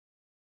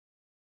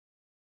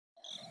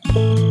Hi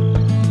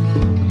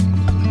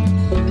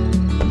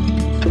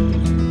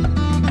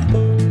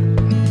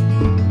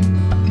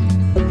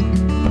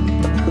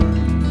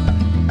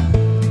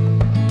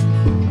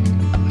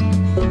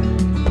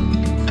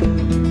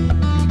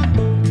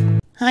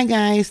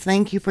guys,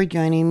 thank you for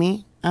joining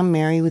me. I'm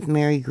Mary with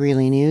Mary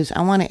Greeley News.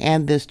 I want to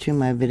add this to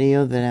my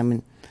video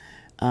that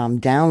I'm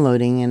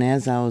downloading, and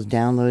as I was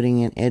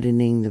downloading and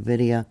editing the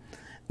video,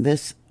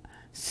 this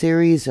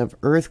series of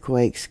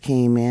earthquakes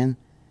came in,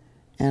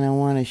 and I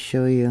want to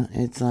show you.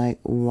 It's like,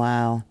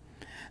 wow.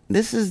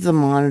 This is the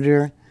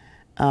monitor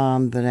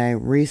that I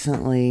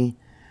recently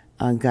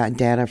got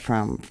data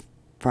from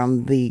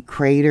the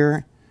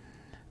crater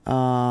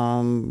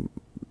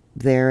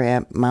there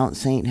at Mount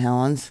St.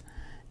 Helens.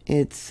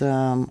 It's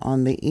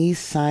on the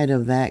east side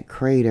of that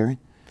crater.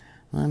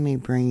 Let me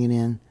bring it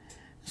in.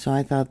 So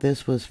I thought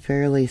this was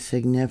fairly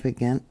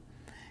significant.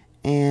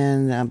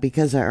 And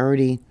because I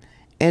already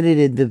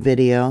edited the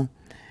video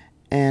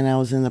and I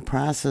was in the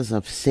process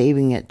of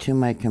saving it to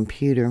my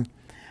computer,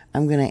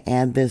 I'm going to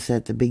add this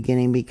at the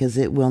beginning because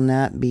it will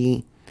not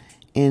be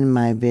in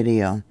my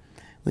video.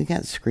 We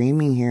got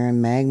screaming here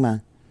in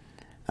Magma.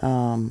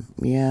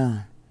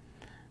 Yeah.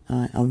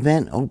 A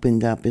vent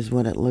opened up is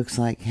what it looks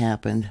like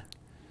happened.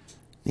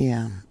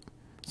 Yeah.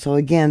 So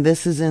again,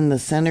 this is in the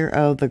center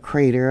of the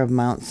crater of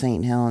Mount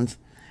St. Helens.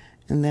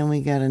 And then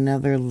we got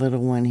another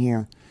little one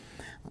here.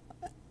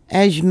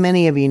 As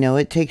many of you know,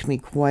 it takes me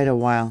quite a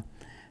while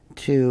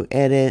to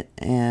edit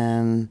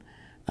and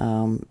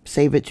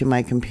save it to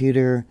my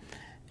computer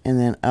and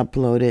then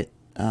upload it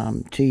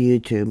to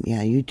YouTube.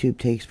 Yeah, YouTube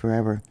takes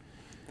forever.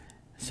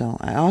 So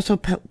I also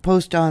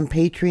post on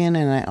Patreon,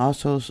 and I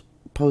also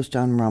post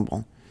on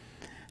Rumble.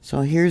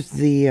 So here's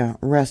the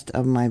rest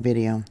of my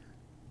video.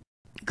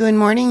 Good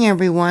morning,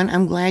 everyone.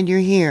 I'm glad you're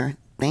here.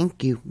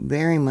 Thank you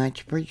very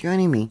much for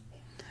joining me.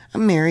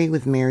 I'm Mary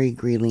with Mary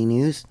Greeley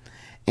News,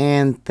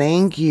 and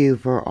thank you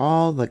for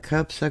all the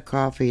cups of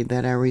coffee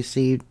that I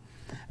received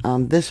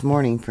this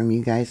morning from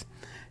you guys.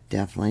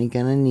 Definitely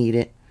gonna need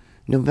it.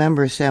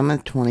 November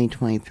 7th,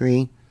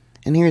 2023,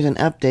 and here's an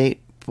update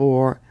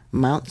for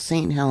Mount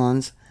St.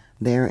 Helens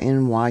there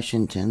in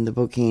Washington, the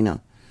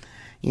volcano.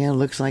 Yeah, it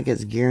looks like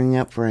it's gearing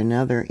up for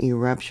another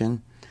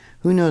eruption.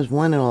 Who knows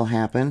when it'll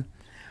happen.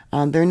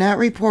 They're not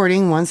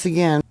reporting, once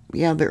again,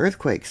 yeah, the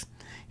earthquakes.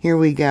 Here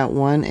we got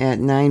one at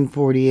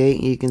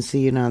 9:48. You can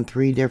see it on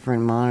 3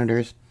 different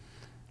monitors.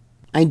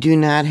 I do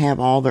not have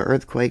all the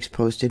earthquakes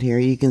posted here.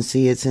 You can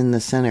see it's in the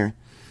center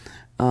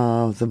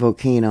of the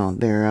volcano.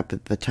 They're up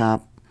at the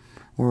top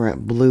where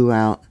it blew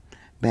out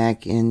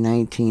back in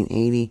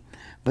 1980.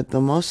 But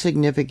the most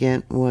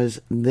significant was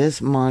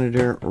this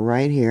monitor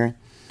right here,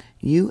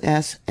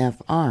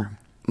 USFR.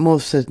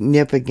 Most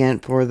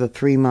significant for the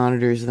 3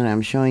 monitors that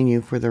I'm showing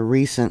you for the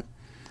recent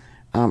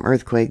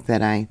earthquake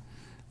that I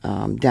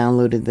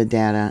downloaded the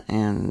data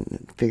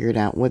and figured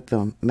out what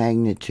the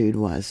magnitude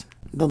was.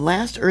 The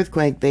last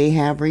earthquake they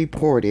have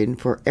reported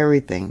for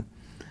everything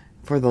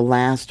for the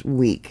last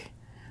week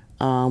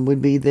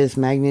would be this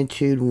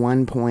magnitude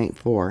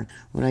 1.4.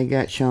 What I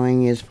got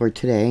showing is for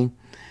today,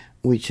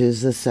 which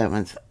is the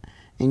 7th.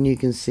 And you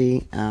can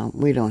see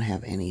we don't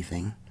have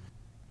anything.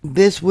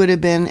 This would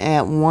have been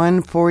at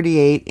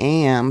 1:48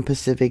 a.m.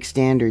 Pacific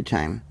Standard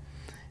Time.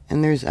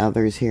 And there's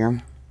others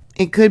here.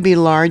 It could be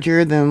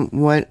larger than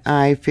what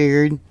I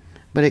figured,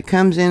 but it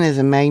comes in as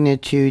a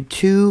magnitude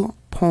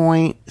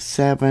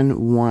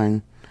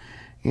 2.71.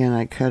 And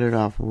I cut it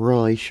off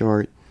really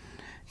short.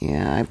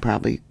 Yeah, I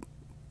probably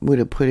would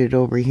have put it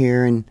over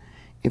here, and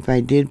if I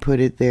did put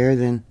it there,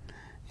 then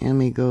let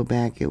me go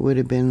back. It would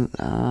have been,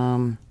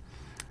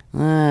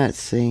 let's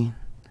see,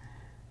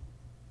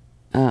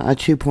 a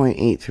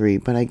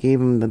 2.83, but I gave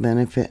them the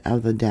benefit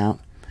of the doubt.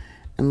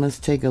 And let's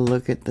take a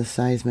look at the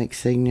seismic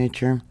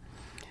signature.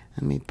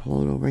 Let me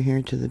pull it over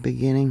here to the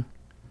beginning.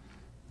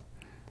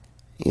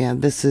 Yeah,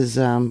 this is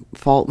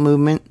fault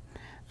movement.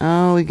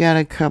 Oh, we got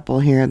a couple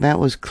here. That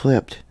was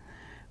clipped.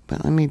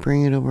 But let me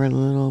bring it over a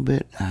little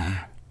bit.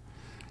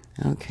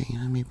 Okay,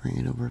 let me bring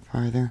it over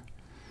farther.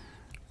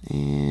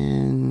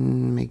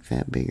 And make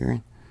that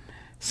bigger.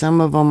 Some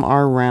of them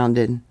are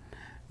rounded,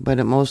 but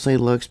it mostly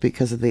looks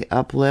because of the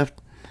uplift.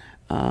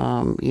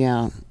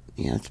 Yeah,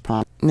 it's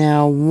pop.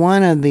 Now,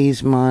 one of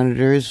these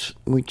monitors,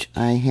 which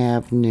I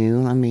have new,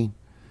 let me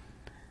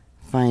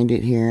find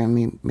it here. Let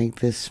me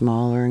make this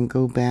smaller and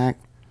go back.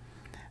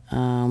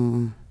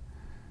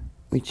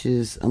 Which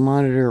is a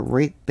monitor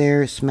right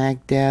there,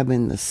 smack dab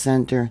in the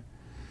center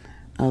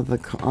of the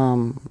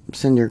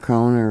cinder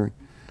cone, or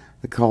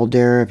the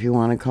caldera, if you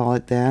want to call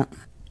it that,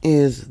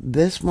 is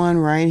this one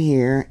right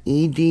here,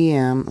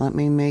 EDM. Let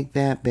me make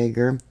that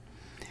bigger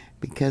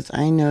because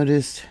I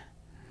noticed,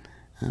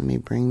 let me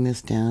bring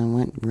this down,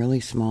 went really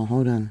small,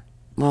 hold on.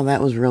 Well,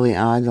 that was really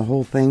odd. The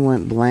whole thing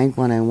went blank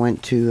when I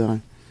went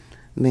to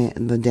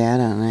the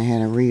data and I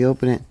had to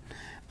reopen it.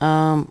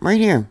 Right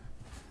here.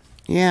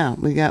 Yeah,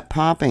 we got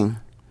popping.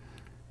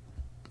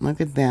 Look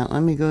at that.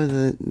 Let me go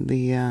to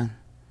the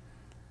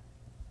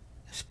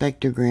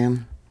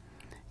spectrogram.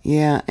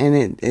 Yeah,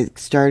 and it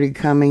started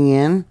coming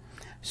in.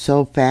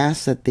 so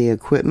fast that the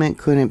equipment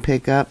couldn't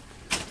pick up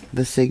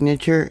the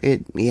signature.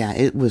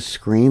 It was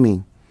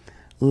screaming,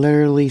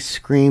 literally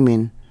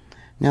screaming.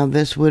 Now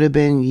this would have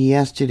been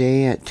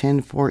yesterday at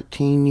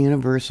 10:14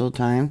 Universal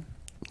Time,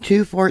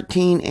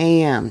 2:14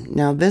 a.m.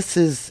 Now this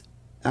is,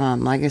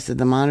 like I said,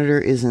 the monitor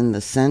is in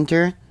the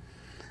center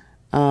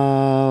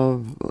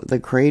of the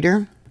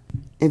crater.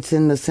 It's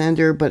in the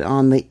center, but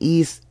on the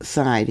east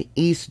side,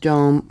 East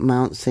Dome,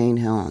 Mount St.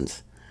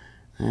 Helens.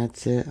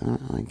 That's it.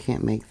 I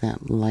can't make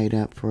that light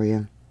up for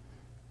you.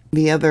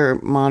 The other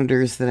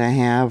monitors that I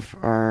have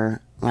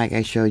are, like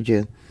I showed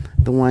you,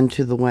 the one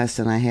to the west,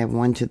 and I have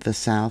one to the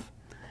south.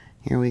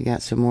 Here we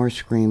got some more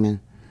screaming.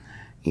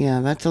 Yeah,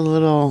 that's a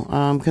little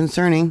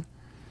concerning.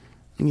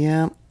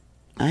 Yeah,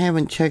 I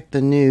haven't checked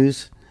the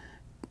news.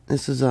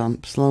 This is a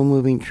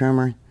slow-moving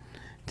tremor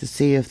to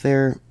see if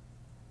they're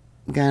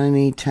got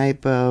any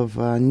type of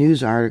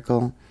news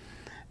article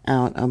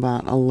out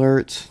about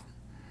alerts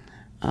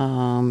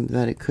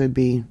that it could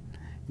be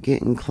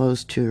getting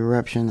close to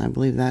eruption. I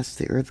believe that's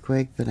the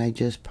earthquake that I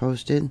just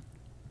posted.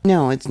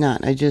 No, it's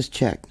not. I just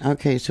checked.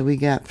 Okay, so we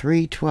got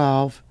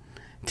 3:12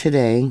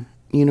 today,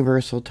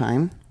 Universal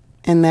Time.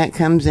 And that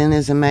comes in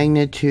as a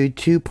magnitude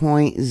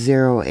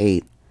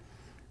 2.08.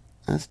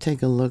 Let's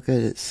take a look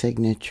at its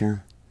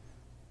signature.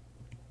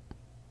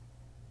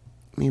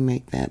 Let me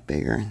make that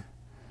bigger.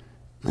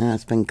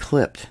 It's been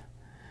clipped.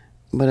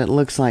 But it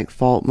looks like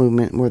fault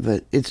movement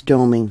where it's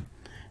doming.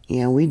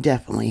 Yeah, we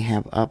definitely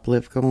have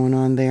uplift going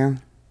on there.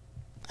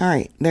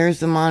 Alright, there's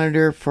the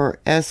monitor for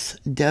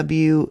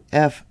SWF2.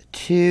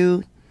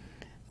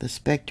 The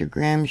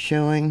spectrogram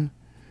showing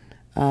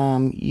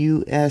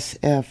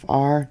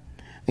USFR.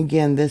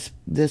 Again, this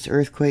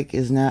earthquake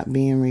is not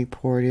being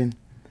reported.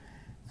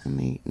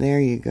 There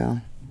you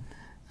go.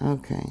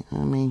 Okay,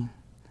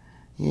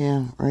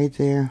 yeah, right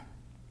there.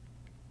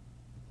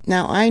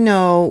 Now, I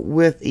know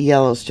with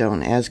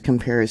Yellowstone, as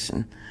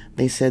comparison,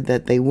 they said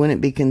that they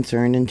wouldn't be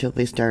concerned until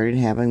they started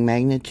having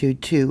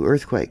magnitude 2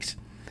 earthquakes.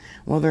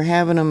 Well, they're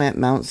having them at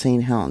Mount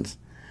St. Helens.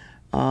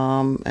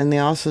 And they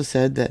also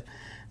said that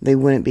they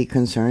wouldn't be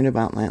concerned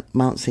about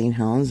Mount St.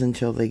 Helens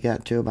until they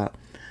got to about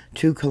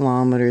 2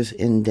 kilometers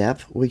in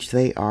depth, which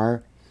they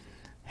are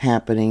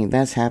happening.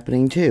 That's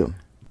happening too.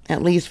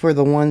 At least for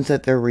the ones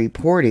that they're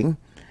reporting.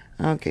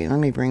 Okay, let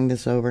me bring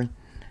this over.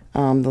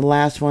 The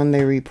last one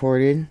they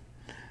reported.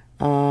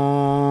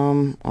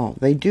 Oh,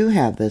 they do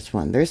have this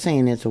one. They're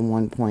saying it's a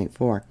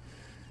 1.4.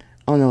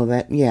 Oh,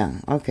 no, yeah,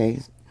 okay.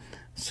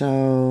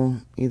 So,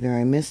 either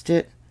I missed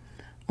it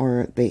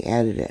or they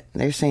added it.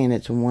 They're saying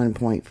it's a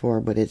 1.4,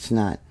 but it's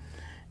not.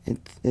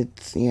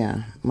 It's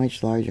yeah,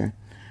 much larger.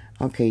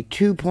 Okay,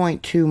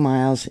 2.2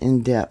 miles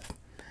in depth.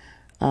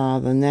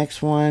 The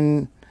next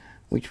one,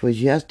 which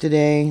was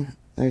yesterday,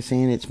 they're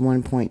saying it's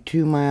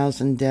 1.2 miles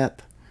in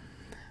depth.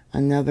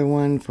 Another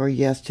one for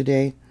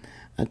yesterday,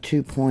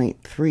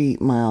 2.3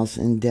 miles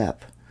in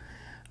depth.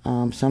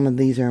 Some of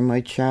these are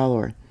much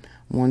shallower,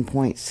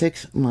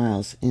 1.6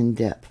 miles in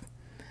depth,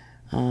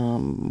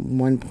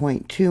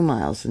 1.2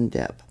 miles in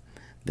depth.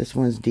 This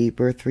one's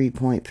deeper,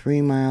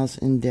 3.3 miles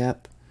in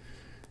depth,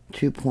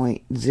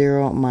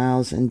 2.0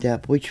 miles in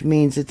depth, which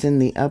means it's in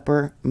the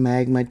upper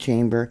magma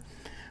chamber.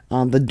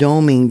 The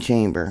doming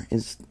chamber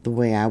is the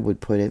way I would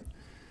put it.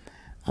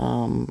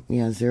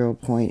 Yeah,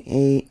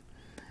 0.8.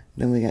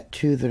 Then we got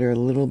 2 that are a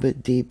little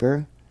bit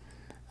deeper.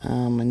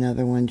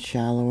 Another one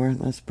shallower.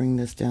 Let's bring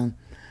this down.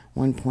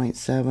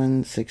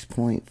 1.7,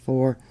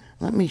 6.4.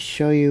 Let me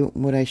show you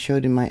what I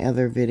showed in my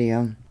other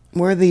video.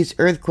 Where these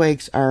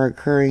earthquakes are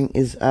occurring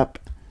is up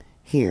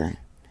here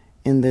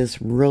in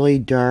this really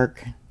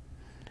dark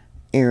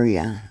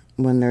area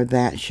when they're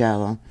that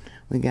shallow.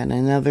 We got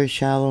another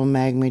shallow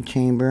magma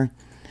chamber,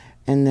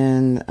 and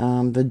then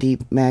the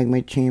deep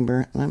magma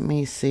chamber. Let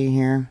me see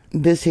here.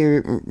 This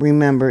here,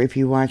 remember, if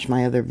you watch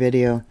my other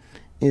video,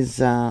 is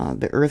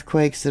the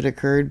earthquakes that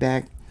occurred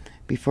back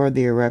before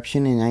the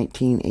eruption in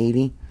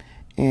 1980,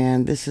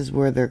 and this is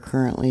where they're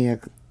currently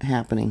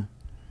happening.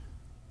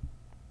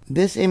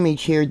 This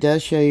image here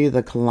does show you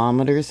the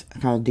kilometers,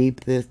 how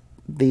deep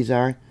these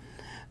are.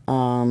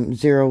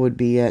 0 would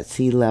be at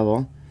sea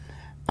level.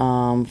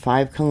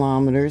 5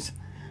 kilometers,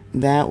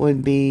 that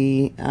would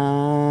be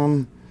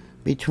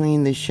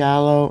between the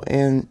shallow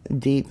and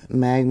deep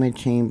magma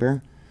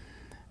chamber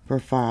for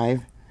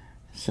 5.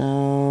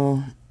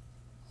 So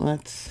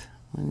let's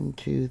 1,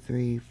 2,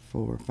 3,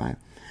 4, 5.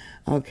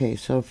 Okay,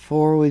 so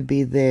 4 would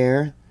be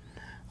there,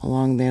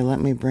 along there.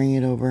 Let me bring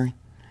it over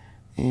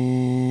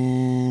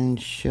and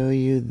show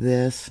you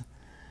this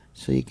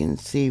so you can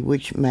see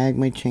which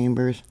magma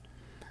chambers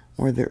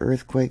where the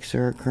earthquakes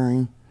are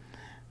occurring.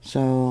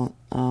 So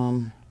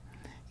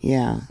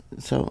yeah,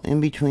 so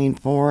in between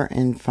 4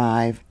 and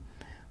 5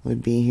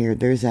 would be here.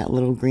 There's that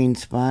little green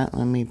spot.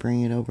 Let me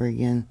bring it over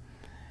again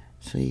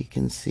so you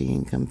can see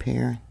and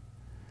compare.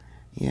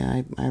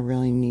 Yeah, I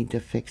really need to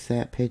fix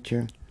that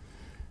picture.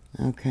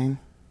 Okay.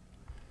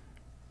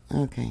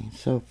 Okay,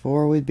 so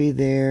 4 would be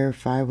there,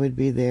 5 would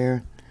be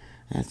there.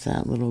 That's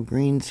that little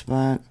green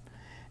spot.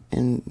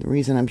 And the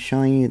reason I'm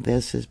showing you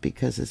this is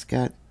because it's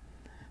got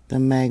the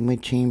magma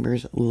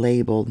chambers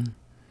labeled.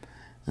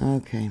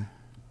 Okay.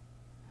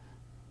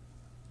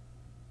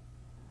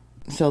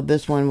 So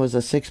this one was a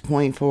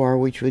 6.4,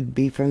 which would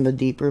be from the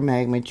deeper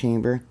magma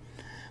chamber.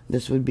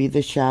 This would be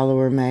the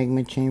shallower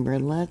magma chamber.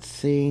 Let's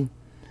see.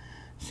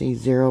 See,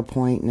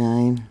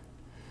 0.9.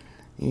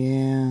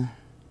 Yeah.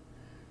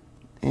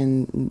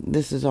 And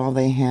this is all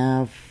they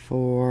have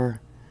for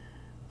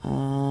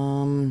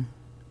the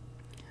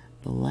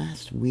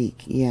last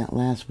week. Yeah,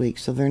 last week.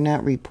 So they're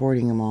not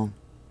reporting them all.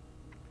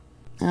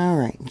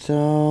 Alright,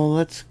 so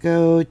let's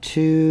go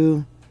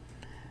to,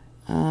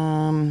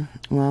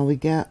 well, we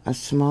got a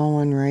small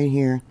one right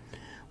here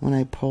when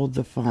I pulled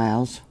the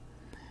files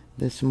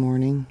this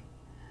morning.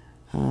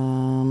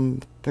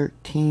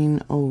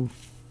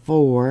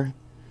 1304.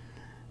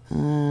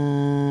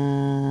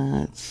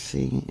 Let's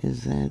see,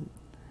 is that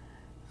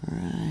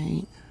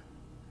right?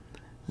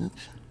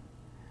 Oops.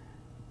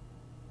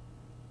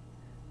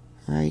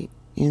 Right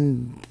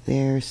in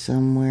there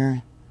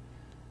somewhere.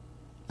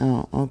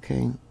 Oh,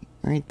 okay.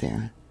 Right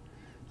there.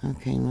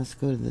 Okay, let's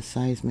go to the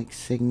seismic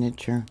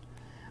signature.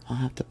 I'll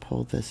have to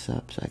pull this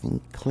up so I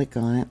can click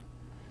on it.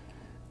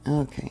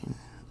 Okay,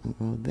 I'll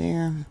go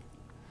there,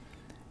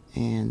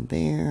 and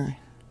there,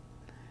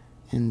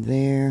 and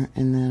there,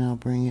 and then I'll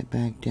bring it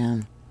back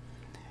down.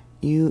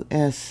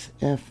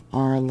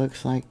 USFR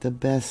looks like the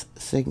best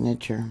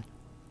signature,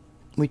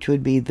 which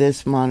would be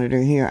this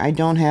monitor here. I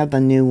don't have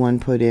the new one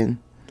put in.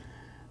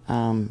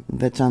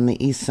 That's on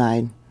the east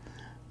side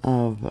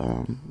of,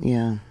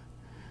 yeah,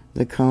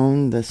 the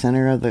cone, the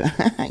center of the,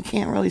 I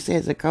can't really say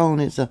it's a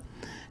cone, it's a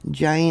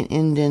giant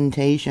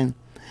indentation.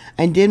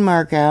 I did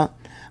mark out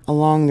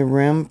along the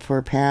rim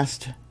for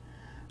past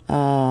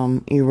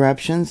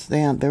eruptions.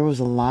 There was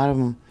a lot of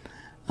them,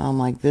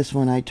 like this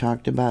one I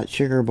talked about,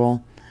 Sugar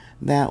Bowl.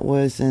 That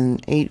was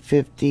in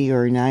 850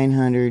 or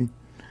 900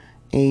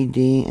 AD,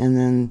 and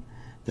then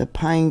the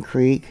Pine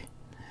Creek,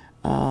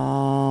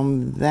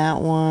 that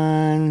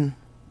one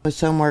was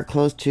somewhere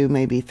close to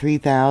maybe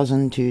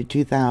 3,000 to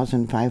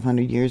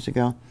 2,500 years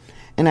ago.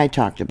 And I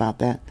talked about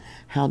that.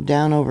 How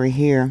down over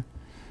here,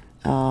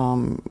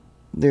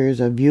 there's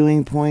a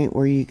viewing point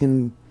where you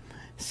can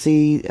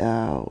see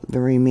the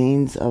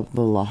remains of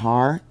the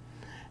Lahar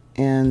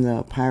and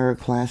the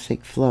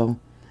pyroclastic flow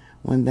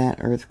when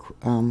that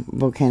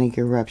volcanic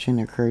eruption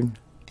occurred.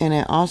 And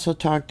I also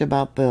talked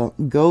about the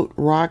Goat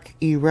Rock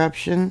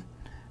eruption.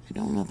 I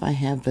don't know if I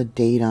have the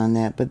date on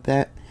that, but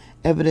that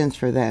evidence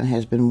for that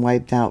has been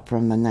wiped out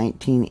from the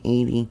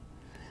 1980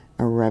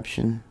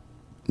 eruption.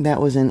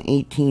 That was in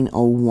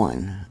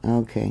 1801.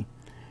 Okay.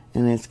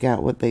 And it's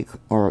got what they,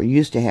 or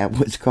used to have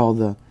what's called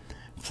the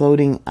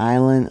floating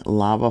island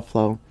lava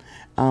flow.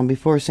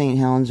 Before St.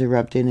 Helens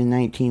erupted in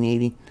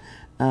 1980,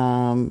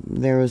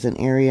 there was an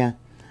area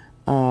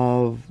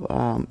of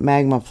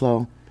magma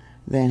flow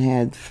that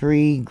had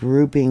 3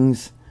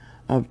 groupings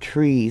of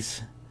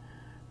trees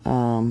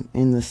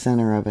in the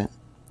center of it.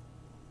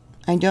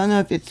 I don't know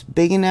if it's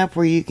big enough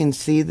where you can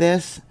see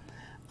this.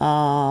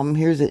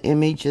 Here's an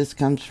image. This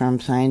comes from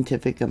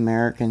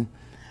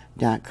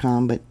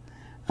scientificamerican.com, but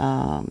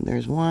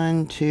there's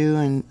 1, 2,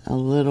 and a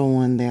little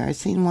one there. I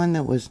seen one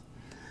that was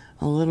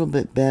a little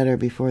bit better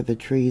before the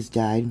trees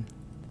died.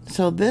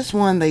 So this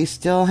one they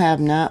still have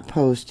not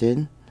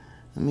posted.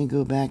 Let me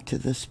go back to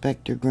the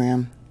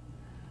spectrogram.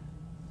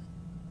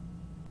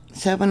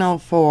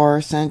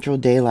 7:04 Central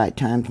Daylight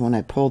Time when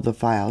I pulled the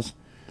files.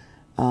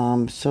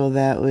 So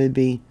that would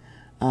be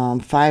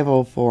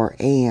 5:04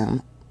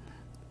 a.m.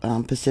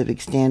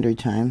 Pacific Standard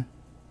Time.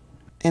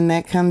 And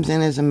that comes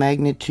in as a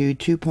magnitude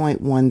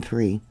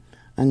 2.13.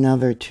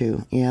 Another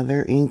 2. Yeah,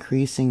 they're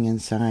increasing in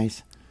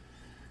size.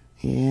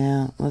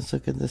 Yeah, let's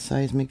look at the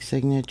seismic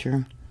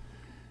signature.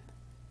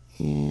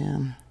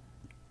 Yeah.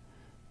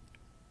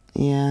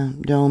 Yeah,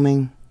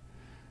 doming.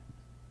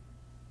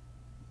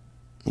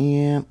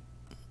 Yeah.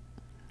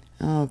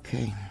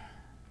 Okay.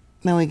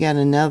 Then we got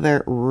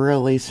another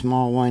really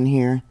small one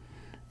here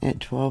at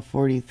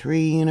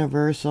 12:43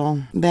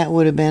 Universal. That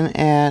would have been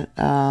at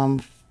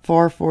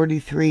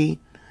 4:43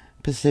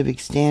 Pacific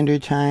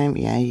Standard Time.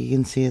 Yeah, you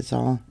can see it's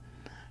all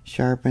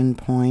sharpened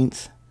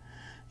points.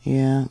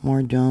 Yeah,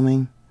 more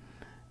doming.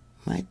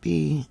 Might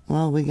be,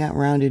 well, we got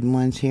rounded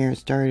ones here. It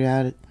started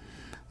out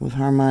with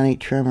harmonic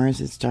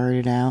tremors. It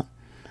started out.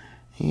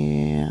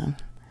 Yeah.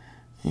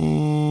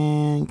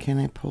 And can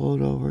I pull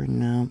it over?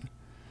 No.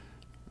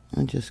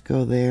 I'll just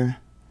go there.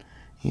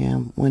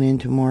 Yeah, went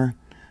into more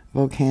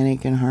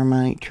volcanic and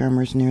harmonic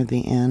tremors near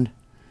the end.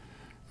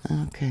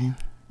 Okay.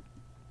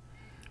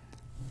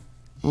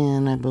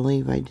 And I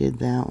believe I did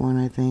that one,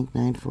 I think,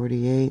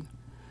 9:48.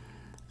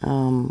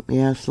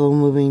 Yeah, slow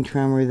moving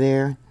tremor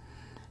there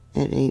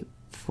at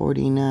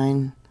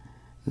 8:49.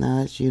 Now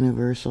that's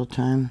universal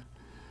time.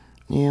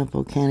 Yeah,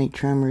 volcanic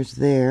tremors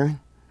there.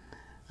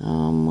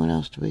 What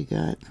else do we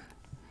got?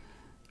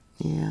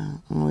 Yeah,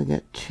 well, we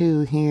got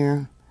 2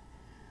 here.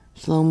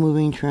 Slow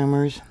moving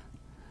tremors.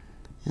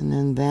 And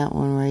then that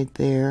one right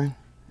there.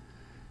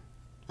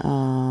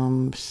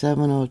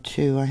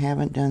 7:02. I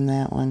haven't done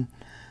that one.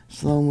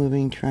 Slow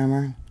moving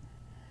tremor.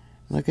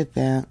 Look at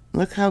that.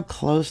 Look how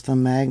close the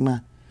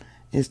magma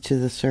is to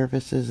the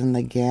surfaces and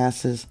the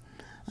gases.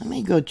 Let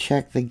me go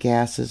check the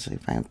gases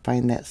if I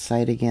find that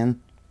site again.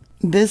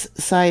 This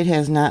site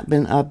has not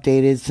been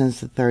updated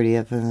since the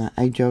 30th, and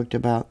I joked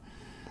about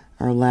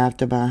or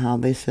laughed about how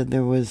they said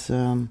there was,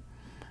 I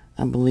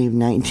believe,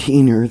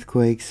 19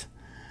 earthquakes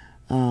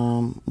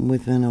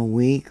within a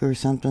week or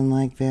something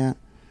like that.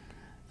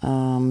 The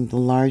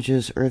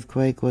largest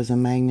earthquake was a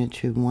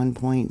magnitude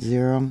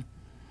 1.0.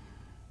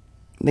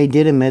 They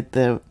did admit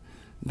that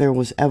there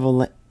was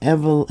elevated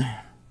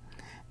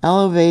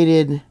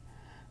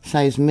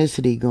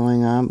seismicity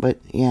going on, but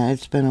yeah,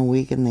 it's been a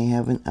week and they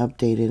haven't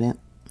updated it.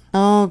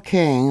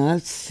 Okay,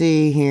 let's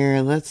see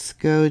here. Let's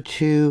go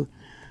to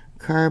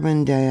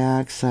carbon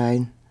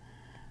dioxide.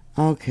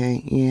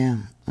 Okay, yeah,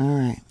 all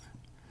right.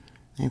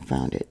 I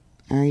found it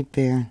right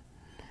there.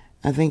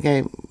 I think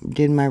I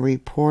did my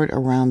report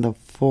around the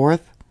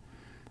 4th.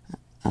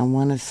 I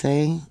want to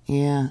say,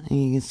 yeah,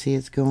 and you can see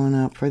it's going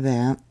up for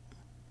that.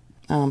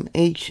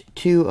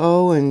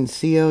 H2O and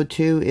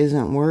CO2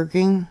 isn't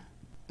working.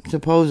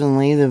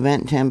 Supposedly, the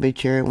vent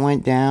temperature, it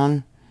went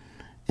down,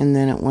 and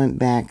then it went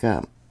back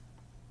up.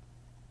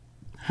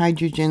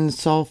 Hydrogen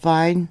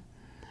sulfide,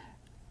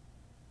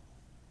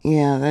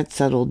 yeah, that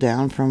settled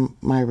down from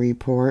my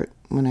report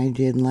when I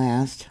did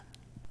last.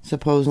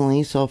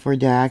 Supposedly, sulfur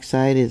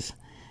dioxide it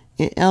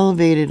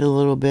elevated a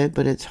little bit,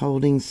 but it's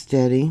holding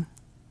steady.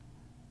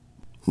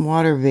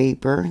 Water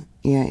vapor,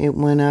 yeah, it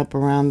went up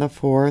around the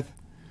 4th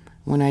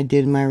when I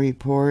did my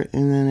report,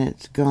 and then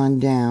it's gone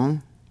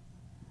down.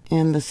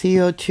 And the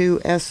CO2,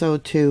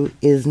 SO2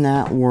 is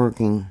not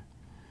working.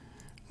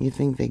 You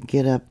think they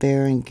get up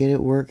there and get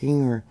it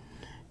working, or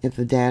if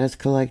the data's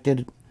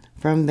collected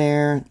from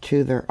there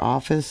to their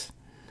office?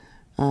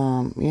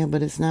 Yeah,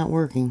 but it's not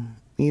working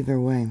either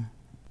way.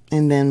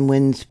 And then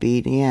wind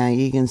speed, yeah,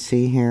 you can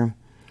see here.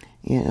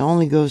 Yeah, it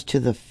only goes to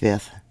the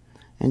 5th,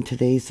 and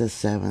today's the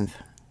 7th.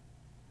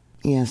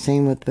 Yeah,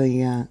 same with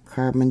the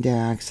carbon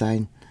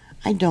dioxide.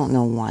 I don't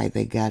know why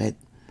they got it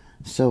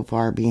so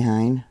far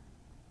behind.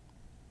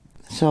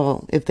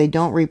 So if they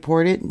don't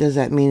report it, does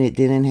that mean it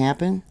didn't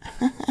happen?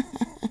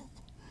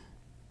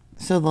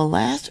 So the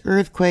last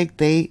earthquake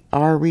they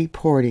are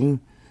reporting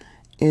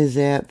is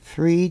at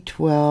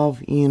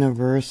 3:12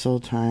 Universal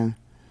Time.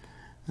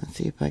 Let's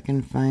see if I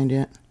can find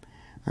it.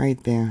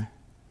 Right there.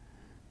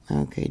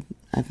 Okay,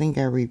 I think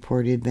I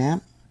reported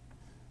that.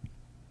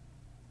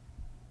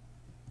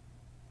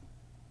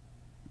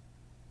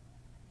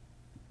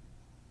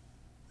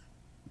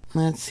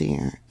 Let's see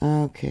here.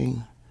 Okay.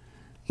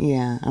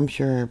 Yeah, I'm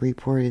sure I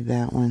reported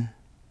that one.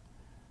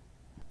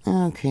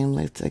 Okay,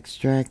 let's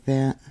extract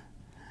that.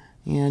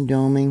 Yeah,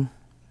 doming.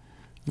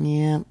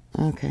 Yeah,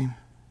 okay.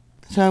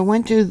 So I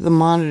went to the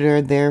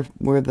monitor there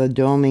where the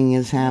doming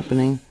is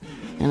happening,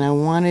 and I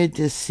wanted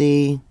to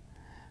see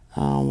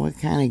what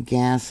kind of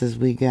gases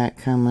we got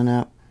coming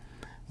up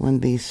when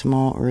these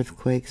small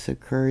earthquakes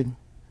occurred.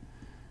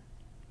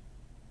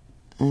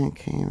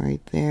 Okay,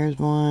 right there's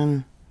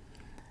one.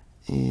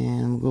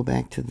 And we'll go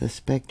back to the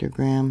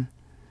spectrogram.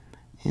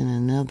 And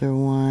another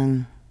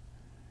one.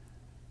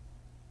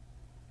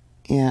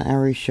 Yeah, I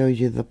already showed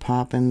you the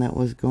popping that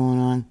was going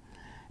on.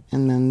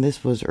 And then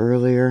this was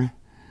earlier.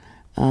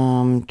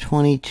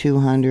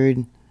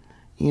 2200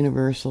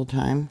 Universal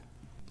Time.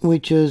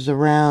 Which is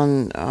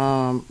around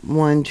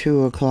 1,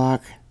 2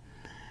 o'clock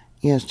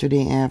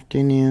yesterday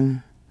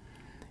afternoon.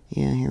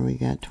 Yeah, here we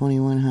got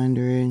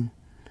 2100.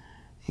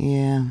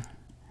 Yeah.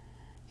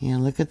 Yeah,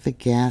 look at the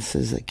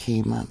gases that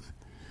came up.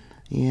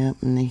 Yep,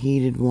 and the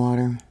heated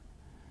water.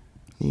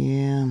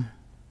 Yeah.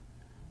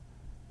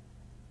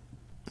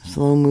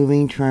 Slow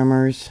moving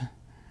tremors.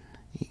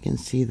 You can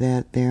see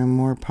that there,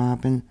 more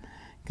popping.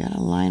 Got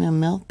a line of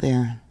melt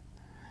there.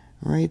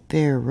 Right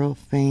there, real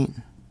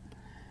faint.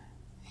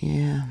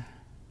 Yeah.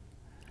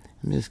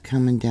 I'm just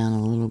coming down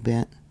a little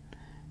bit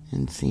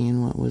and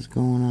seeing what was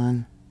going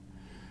on.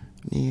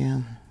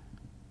 Yeah.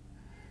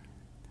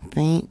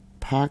 Faint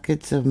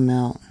pockets of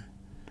melt.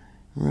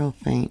 Real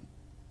faint.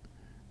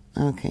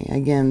 Okay,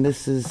 again,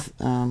 this is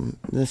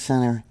the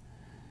center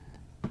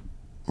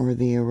where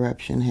the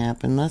eruption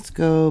happened. Let's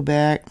go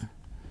back.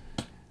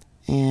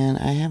 And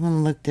I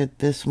haven't looked at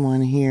this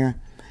one here.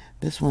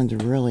 This one's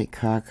really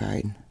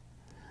cockeyed.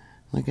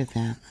 Look at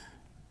that.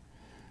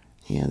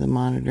 Yeah, the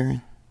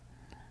monitor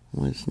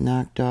was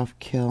knocked off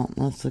kilt.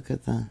 Let's look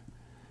at the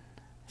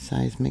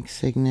seismic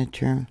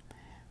signature.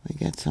 We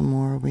got some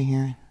more over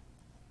here.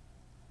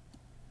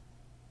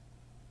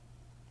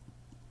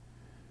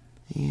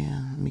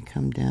 Yeah, let me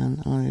come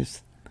down. Oh,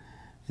 is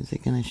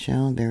it going to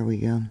show? There we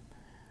go.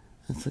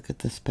 Let's look at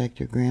the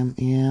spectrogram.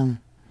 Yeah.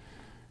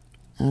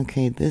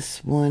 Okay,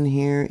 this one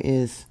here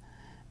is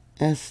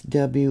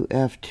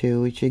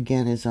SWF2, which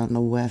again is on the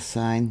west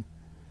side,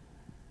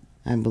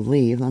 I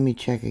believe. Let me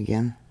check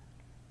again.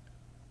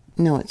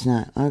 No, it's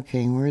not.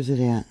 Okay, where is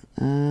it at?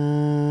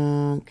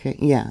 Okay,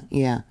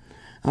 yeah.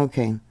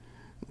 Okay,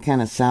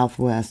 kind of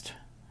southwest.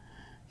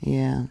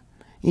 Yeah.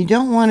 You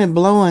don't want it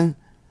blowing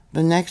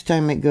the next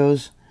time it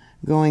goes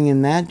going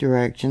in that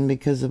direction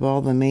because of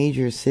all the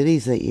major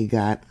cities that you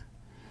got.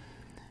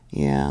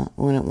 Yeah,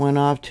 when it went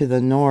off to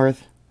the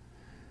north,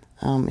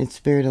 it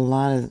spared a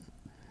lot of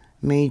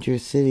major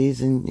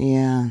cities, and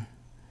yeah,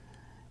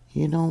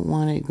 you don't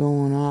want it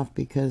going off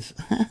because,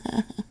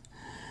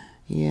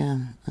 yeah,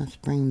 let's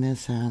bring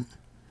this out.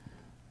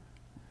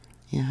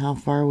 Yeah, how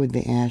far would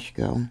the ash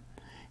go?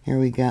 Here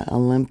we got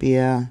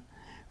Olympia,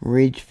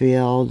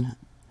 Ridgefield,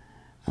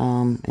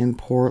 in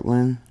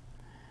Portland,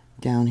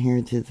 down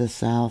here to the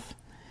south.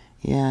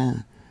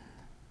 Yeah,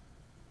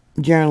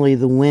 generally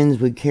the winds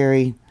would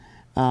carry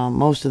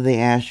most of the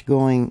ash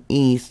going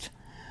east,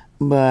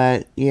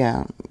 but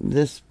yeah,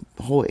 this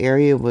whole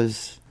area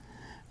was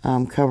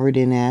covered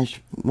in ash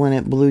when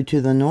it blew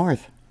to the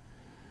north.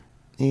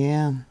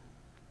 Yeah,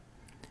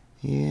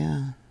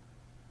 yeah,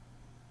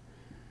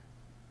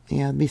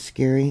 yeah, it'd be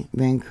scary.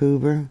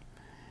 Vancouver,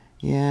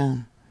 yeah.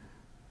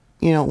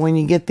 You know, when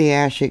you get the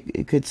ash,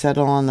 it could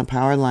settle on the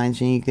power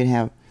lines, and you could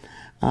have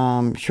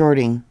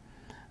shorting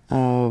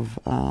of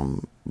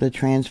the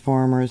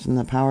transformers and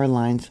the power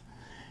lines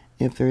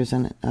if there's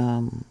a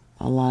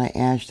lot of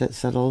ash that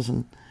settles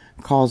and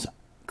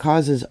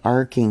causes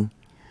arcing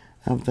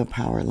of the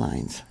power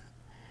lines.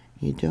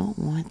 You don't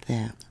want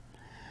that.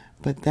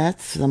 But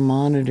that's the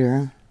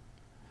monitor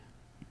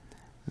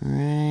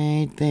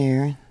right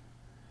there.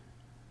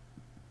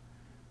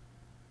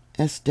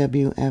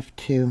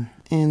 SWF2.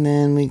 And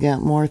then we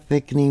got more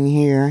thickening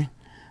here.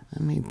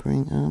 Let me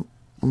bring up.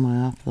 Am I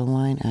off the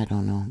line? I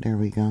don't know. There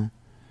we go.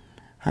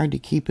 Hard to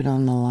keep it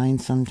on the line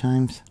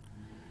sometimes.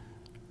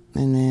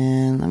 And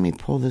then let me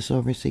pull this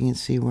over so you can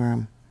see where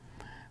I'm,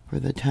 for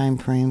the time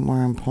frame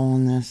where I'm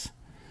pulling this.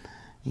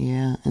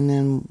 Yeah, and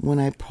then when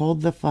I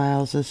pulled the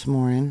files this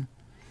morning,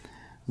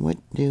 what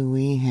do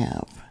we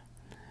have?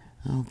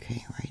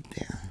 Okay, right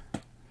there.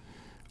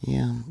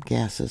 Yeah,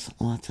 gases,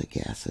 lots of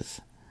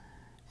gases.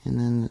 And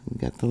then we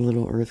got the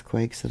little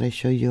earthquakes that I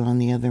showed you on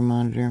the other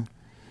monitor.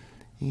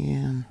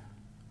 Yeah,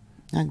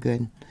 not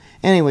good.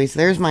 Anyways,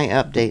 there's my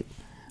update.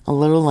 A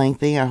little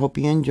lengthy. I hope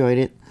you enjoyed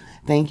it.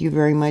 Thank you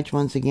very much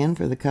once again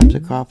for the cups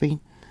of coffee.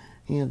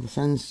 Yeah, the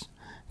sun's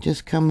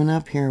just coming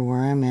up here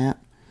where I'm at.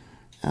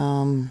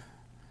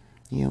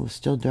 Yeah, it was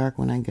still dark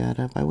when I got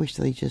up. I wish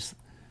they just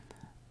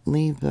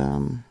leave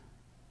the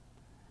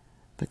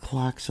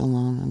clocks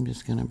alone. I'm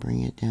just going to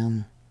bring it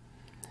down.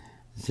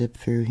 Zip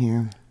through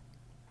here.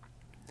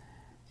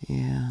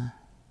 Yeah.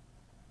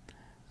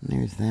 And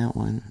there's that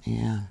one.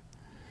 Yeah.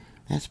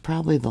 That's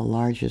probably the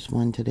largest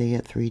one today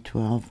at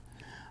 312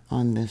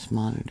 on this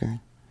monitor.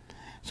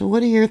 So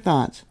what are your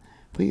thoughts?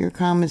 Put your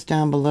comments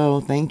down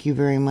below. Thank you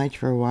very much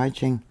for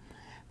watching.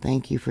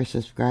 Thank you for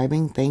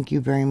subscribing. Thank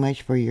you very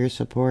much for your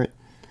support.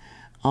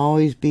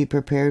 Always be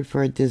prepared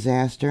for a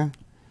disaster.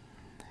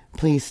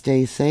 Please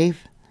stay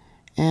safe,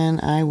 and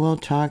I will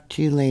talk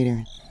to you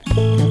later.